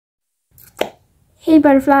Hey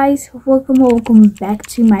butterflies, welcome back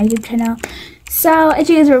to my YouTube channel. So as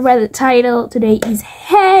you guys read by the title, today is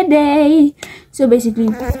hair day. So basically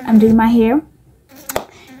I'm doing my hair.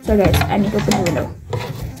 So guys, I need to open the window.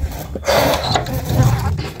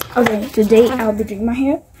 Okay, today I'll be doing my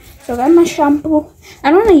hair. So I got my shampoo.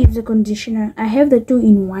 I don't want to use the conditioner. I have the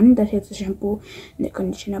 2-in-1 that has the shampoo and the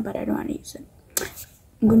conditioner, but I don't want to use it.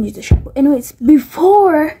 I'm going to use the shampoo. Anyways,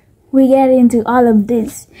 before we get into all of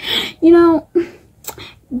this,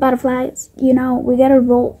 butterflies, we gotta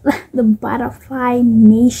roll the Butterfly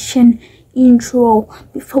Nation intro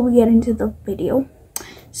before we get into the video.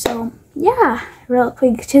 So yeah, real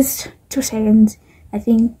quick, just 2 seconds, I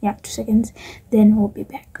think. Yeah, 2 seconds, then we'll be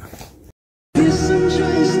back.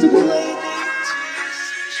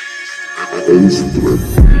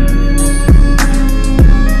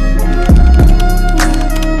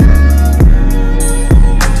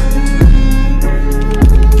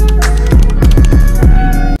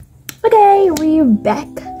 Back.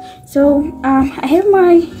 So I have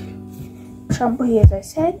my shampoo here. As I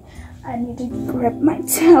said, I need to grab my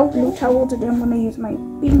blue towel. Today I'm gonna use my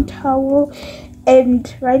pink towel,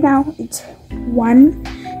 and right now it's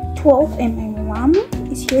 1:12 and my mom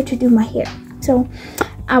is here to do my hair. So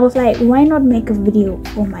I was like, why not make a video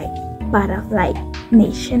for my Butterfly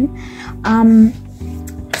Nation?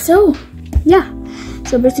 So yeah,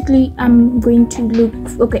 so basically I'm going to look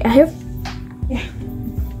okay.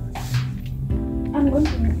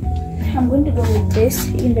 I'm going to go with this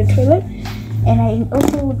in the toilet, and I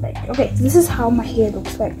also okay, this is how my hair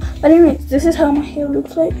looks like. But anyways, this is how my hair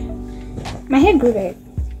looks like. My hair grew, right?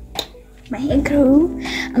 My hair grew.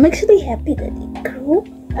 I'm actually happy that it grew.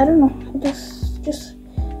 I don't know,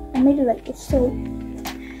 I made it like this, so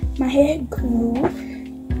my hair grew.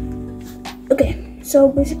 Okay, so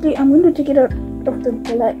basically I'm going to take it out of the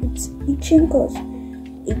blood. It's itching because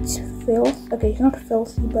it's filth. Okay, it's not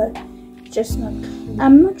filthy, but just not.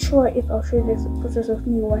 I'm not sure if I'll show you this process of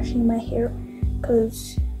me washing my hair,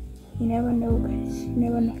 because you never know, guys. You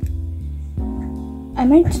never know. I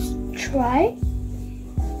might try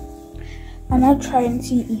and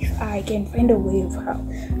see if I can find a way of how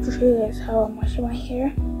to show you guys how I'm washing my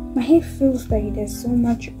hair. My hair feels like there's so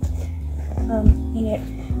much in it.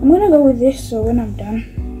 I'm gonna go with this, so when I'm done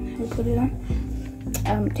I'll put it on.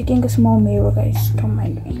 I'm taking a small mirror, guys, don't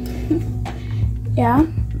mind me. Yeah,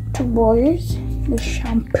 2 boys, the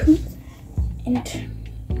shampoo, and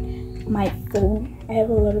my phone. I have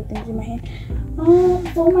a lot of things in my hand.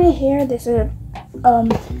 For my hair, there's a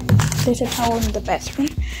towel in the bathroom.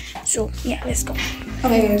 So yeah, let's go.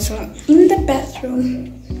 Okay guys, so I'm in the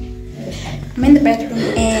bathroom,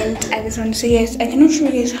 and I just want to say, guys, I cannot show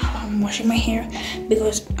you guys how I'm washing my hair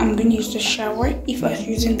because I'm going to use the shower. If I was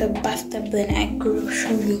using the bathtub, then I could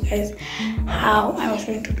show you guys how I was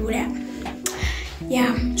going to do that.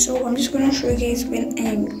 Yeah, so I'm just gonna show you guys when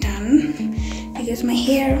I'm done, because my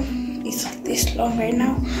hair is this long right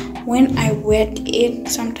now. When I wet it,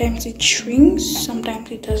 sometimes it shrinks,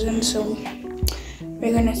 sometimes it doesn't, so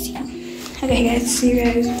we're gonna see. Okay guys, see you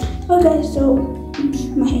guys. Okay, so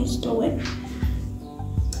my hair is still wet.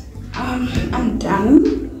 I'm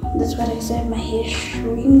done. That's what I said, my hair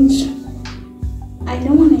shrinks. I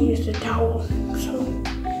don't want to use the towel, so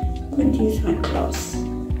I'm going to use my cloth.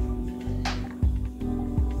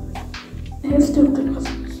 I have 2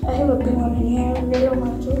 glasses. I have a big one in here, a little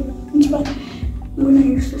one too. But I'm gonna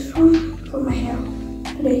use this one for my hair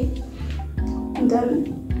today. And then,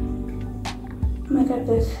 oh my god,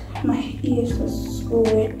 my ears are so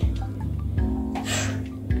wet.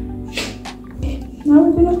 Okay, now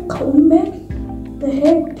we're gonna comb it. The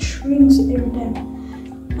hair shrinks every time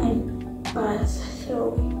I bath, so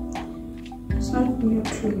it's not new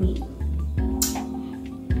to me.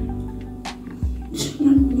 It's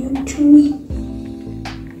not new to me.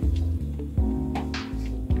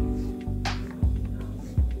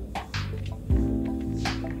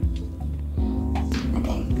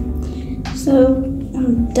 Okay, so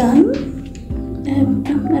I'm done. I don't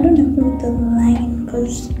have to make the line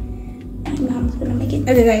because my mom's gonna make it.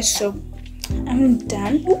 Okay guys, so I'm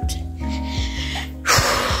done. Oops.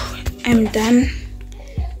 I'm done.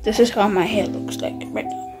 This is how my hair looks like right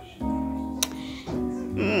now.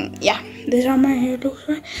 Yeah, this is how my hair looks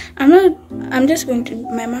like. My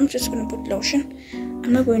mom's just gonna put lotion.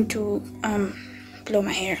 I'm not going to blow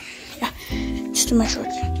my hair. Yeah, just do my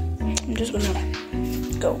shorts. I'm just gonna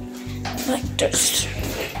go like this.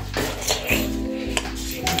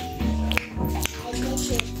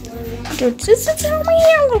 This is how my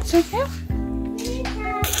hair looks like now.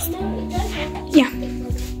 Yeah.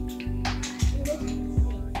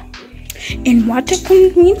 And what a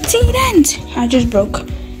convenient I just broke.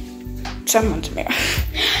 someone's mirror.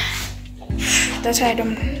 That's why I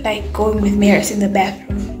don't like going with mirrors in the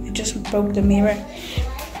bathroom. It just broke the mirror.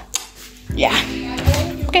 Yeah.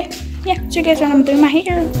 Okay. Yeah. So you guys when I'm doing my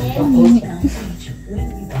hair.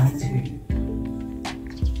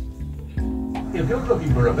 If you're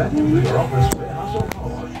looking for a vacuum cleaner office warehouse or car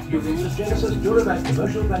wash, you need the Genesis DuraVac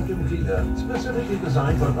commercial vacuum cleaner, specifically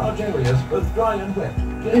designed for large areas, both dry and wet.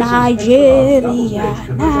 Nigeria.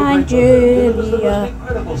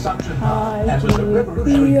 Incredible suction power, and with the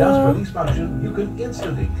revolutionary dust release function, you can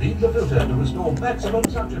instantly clean the filter to restore maximum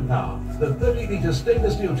suction power. The 30-liter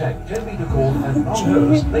stainless steel tank, 10-liter cord, and long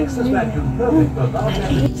hose makes this vacuum perfect for large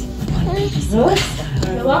areas.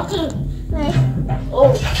 You're welcome.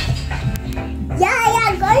 Oh.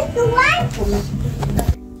 Yeah, going to work.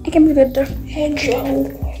 I can be the hand roll.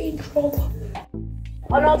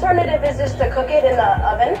 An alternative is just to cook it in the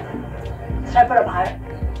oven. Should I put it higher?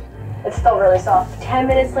 It's still really soft. 10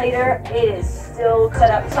 minutes later, it is still set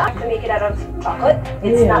up. So I can make it out of chocolate.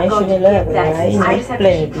 It's not going to get that. I just have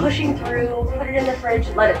to keep pushing through, put it in the fridge,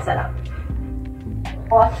 let it set up.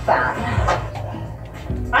 Off fan.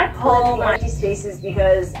 I pull my empty spaces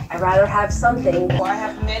because I'd rather have something. I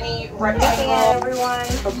have many rectangle, Everyone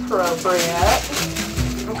appropriate.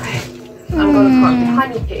 Okay. I'm going to cook the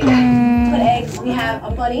honey cake. Put eggs. We have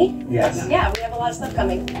a bunny. Yes. Yeah, we have a lot of stuff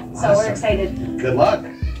coming. So we're excited. Good luck.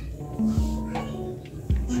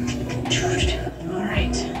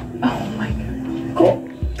 Alright. Oh my god. Cool.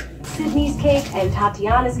 Sydney's cake and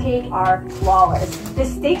Tatiana's cake are flawless. The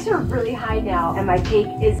stakes are really high now, and my cake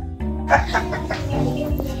is.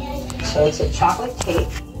 So it's a chocolate cake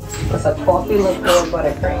with a coffee liqueur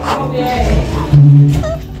buttercream.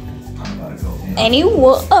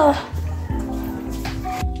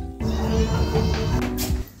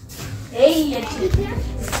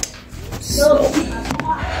 So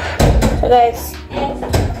guys,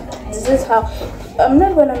 this is how I'm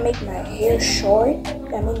not gonna make my hair short,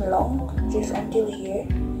 I mean long, just until here,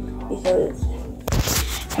 because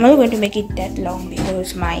I'm not going to make it that long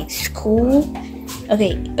because my school,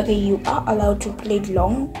 okay, you are allowed to play it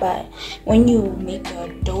long, but when you make a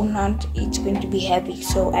donut, it's going to be heavy,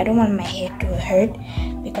 so I don't want my hair to hurt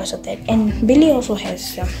because of that. And Billy also has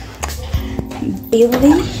some.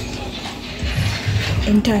 Billy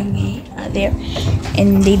and Tiny are there,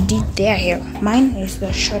 and they did their hair. Mine is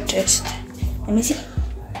the shortest. Let me see.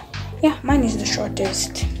 Yeah, mine is the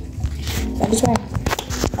shortest. That is why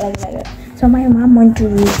I like that. So my mom went to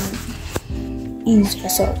ease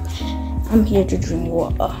herself. I'm here to drink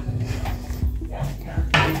water.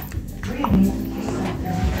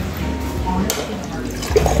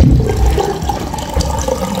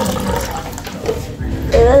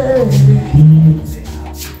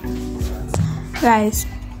 Guys,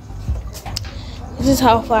 this is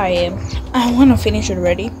how far I am. I want to finish it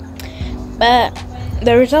already, but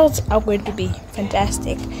the results are going to be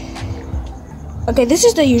fantastic. Okay, this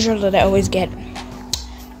is the usual that I always get,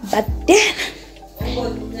 but then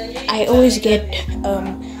I always get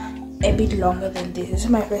a bit longer than this. This is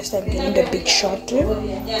my first time getting the bit shorter.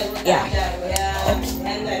 Yeah.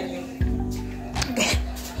 Okay.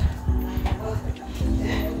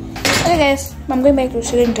 Okay guys, I'm going back to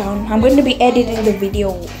sitting down. I'm going to be editing the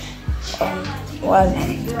video while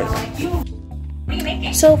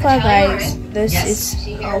so far guys, this is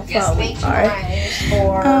how far we are.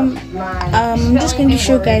 I'm just going to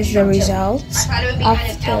show you guys the results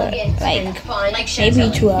after like maybe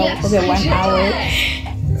 2 hours, okay, 1 hour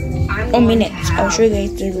or minutes. I'll show you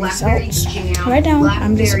guys the results. Right now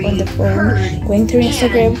I'm just on the phone going through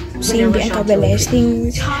Instagram, seeing Bianca Belair's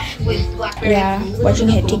things, yeah, watching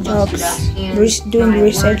her TikToks, doing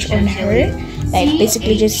research on her, like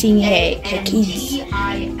basically just seeing her kids,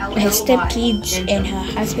 her stepkids and her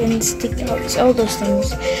husband's TikToks, all those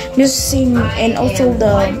things, just seeing, and also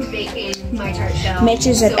the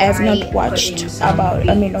matches that I have not watched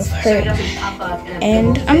of her.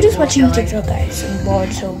 And I'm just watching TikTok guys, I'm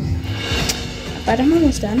bored, so but I'm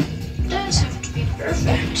almost done. I'm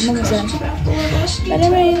almost done. But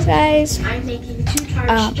anyways guys,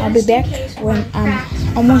 I'll be back when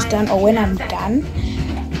I'm almost done or when I'm done.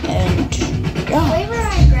 And yeah. Flavor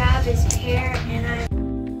I grab is pear and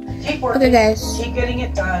Okay guys, keep getting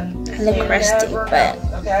it done. I look rusty, but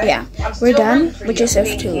yeah, we're done. We just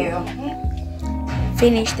have to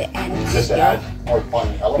finish the ends. Yeah.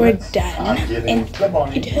 We're done, and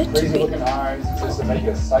it hurts a bit.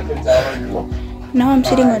 Now I'm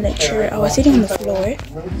sitting on the chair. I was sitting on the floor.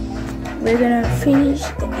 We're gonna finish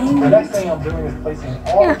the ends.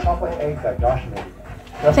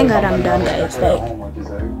 Yeah. Thank God I'm done, guys. Like,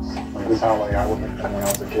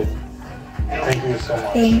 Thank you so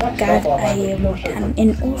much. Thank God I am done,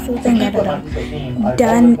 and also thank God I'm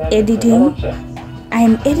done editing.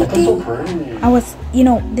 I'm editing. I was, you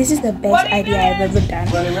know, this is the best idea I've ever done.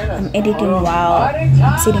 I'm editing while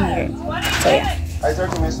sitting here. So yeah. I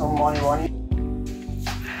tried to make some money.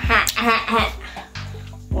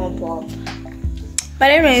 But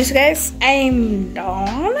anyways, guys, I'm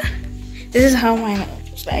done. This is how mine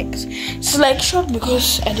looks like. It's like short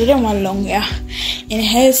because I didn't want long hair, and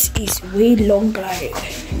hers is way longer.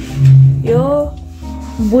 Yo,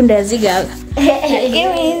 Bundesliga.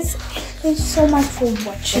 Anyways, thank you so much for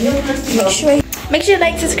watching. Make sure you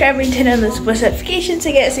like, subscribe, and turn on the notifications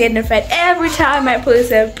to get notified every time I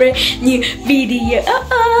post a brand new video.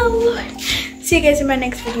 See you guys in my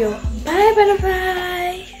next video. Bye.